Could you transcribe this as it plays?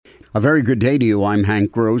A very good day to you. I'm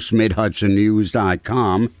Hank Gross,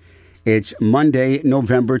 MidHudsonNews.com. It's Monday,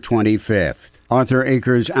 November 25th. Arthur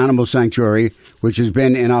Acres Animal Sanctuary, which has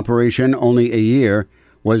been in operation only a year,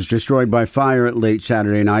 was destroyed by fire late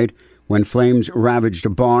Saturday night when flames ravaged a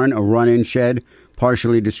barn, a run-in shed,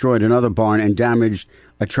 partially destroyed another barn, and damaged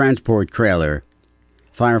a transport trailer.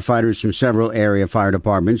 Firefighters from several area fire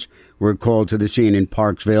departments were called to the scene in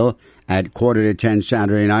Parksville at 9:45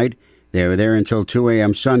 Saturday night. They were there until 2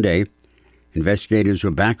 a.m. Sunday. Investigators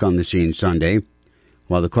were back on the scene Sunday.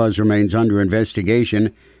 While the cause remains under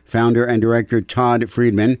investigation, founder and director Todd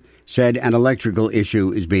Friedman said an electrical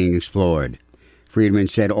issue is being explored. Friedman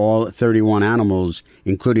said all 31 animals,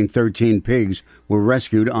 including 13 pigs, were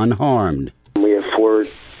rescued unharmed. We have 4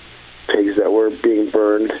 pigs that were being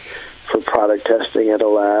burned for product testing at a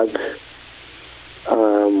lab.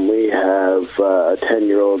 We have a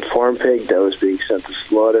 10-year-old farm pig that was being sent to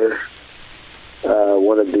slaughter.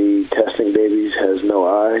 One of the testing babies has no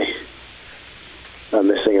eye,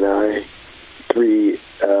 missing an eye. 3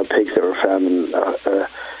 pigs that were found in a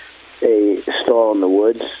stall in the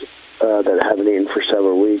woods that haven't eaten for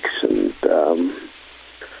several weeks, and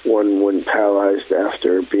one went paralyzed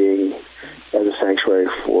after being at the sanctuary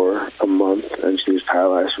for a month, and she was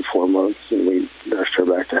paralyzed for 4 months, and we nursed her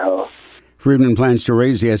back to health. Friedman plans to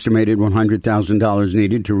raise the estimated $100,000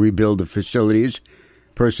 needed to rebuild the facilities.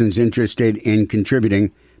 Persons interested in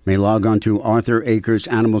contributing may log on to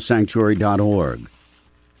arthuracresanimalsanctuary.org.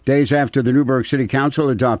 Days after the Newburgh City Council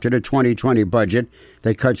adopted a 2020 budget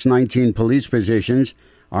that cuts 19 police positions,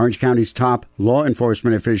 Orange County's top law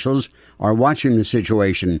enforcement officials are watching the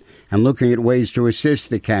situation and looking at ways to assist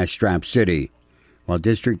the cash-strapped city. While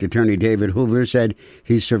District Attorney David Hoover said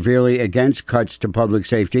he's severely against cuts to public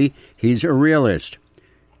safety, he's a realist.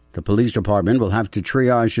 The police department will have to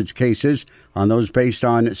triage its cases on those based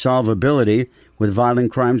on solvability, with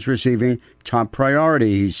violent crimes receiving top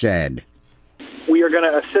priority, he said. We are going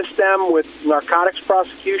to assist them with narcotics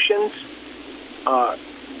prosecutions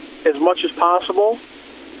as much as possible,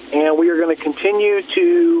 and we are going to continue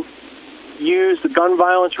to use the gun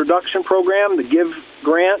violence reduction program, the GIVE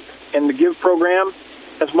grant, and the GIVE program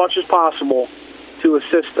as much as possible to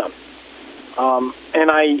assist them.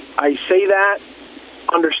 And I say that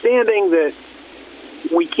understanding that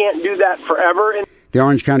we can't do that forever. The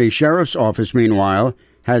Orange County Sheriff's Office, meanwhile,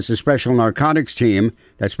 has a special narcotics team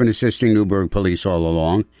that's been assisting Newburgh police all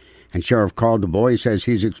along, and Sheriff Carl DuBois says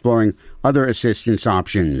he's exploring other assistance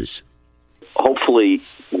options. Hopefully,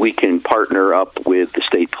 we can partner up with the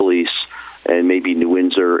state police and maybe New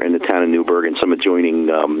Windsor and the town of Newburgh and some adjoining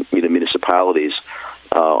municipalities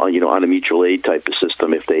on a mutual aid type of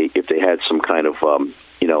system if they had some kind of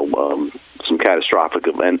some catastrophic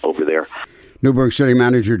event over there. Newburgh City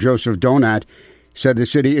Manager Joseph Donat said the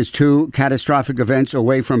city is 2 catastrophic events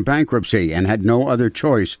away from bankruptcy and had no other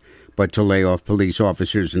choice but to lay off police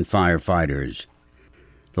officers and firefighters.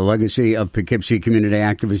 The legacy of Poughkeepsie community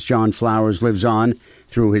activist John Flowers lives on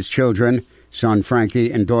through his children, son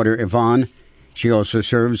Frankie and daughter Yvonne. She also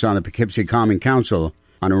serves on the Poughkeepsie Common Council.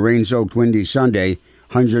 On a rain-soaked windy Sunday,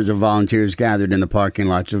 hundreds of volunteers gathered in the parking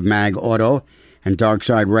lots of Mag Auto and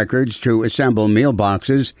Darkside Records to assemble meal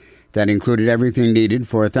boxes that included everything needed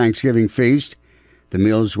for a Thanksgiving feast. The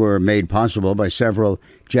meals were made possible by several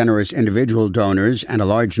generous individual donors and a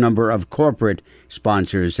large number of corporate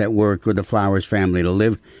sponsors that worked with the Flowers family to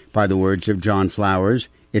live by the words of John Flowers,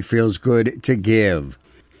 "It feels good to give."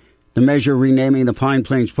 The measure renaming the Pine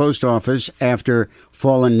Plains Post Office after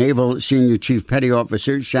fallen Naval Senior Chief Petty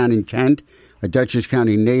Officer Shannon Kent, a Dutchess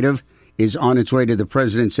County native, is on its way to the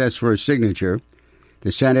president's desk for a signature.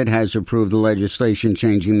 The Senate has approved the legislation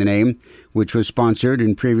changing the name, which was sponsored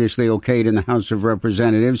and previously okayed in the House of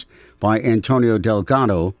Representatives by Antonio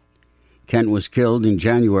Delgado. Kent was killed in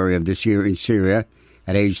January of this year in Syria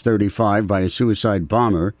at age 35 by a suicide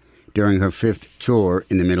bomber during her 5th tour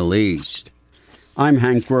in the Middle East. I'm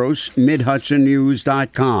Hank Gross,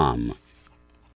 MidHudsonNews.com.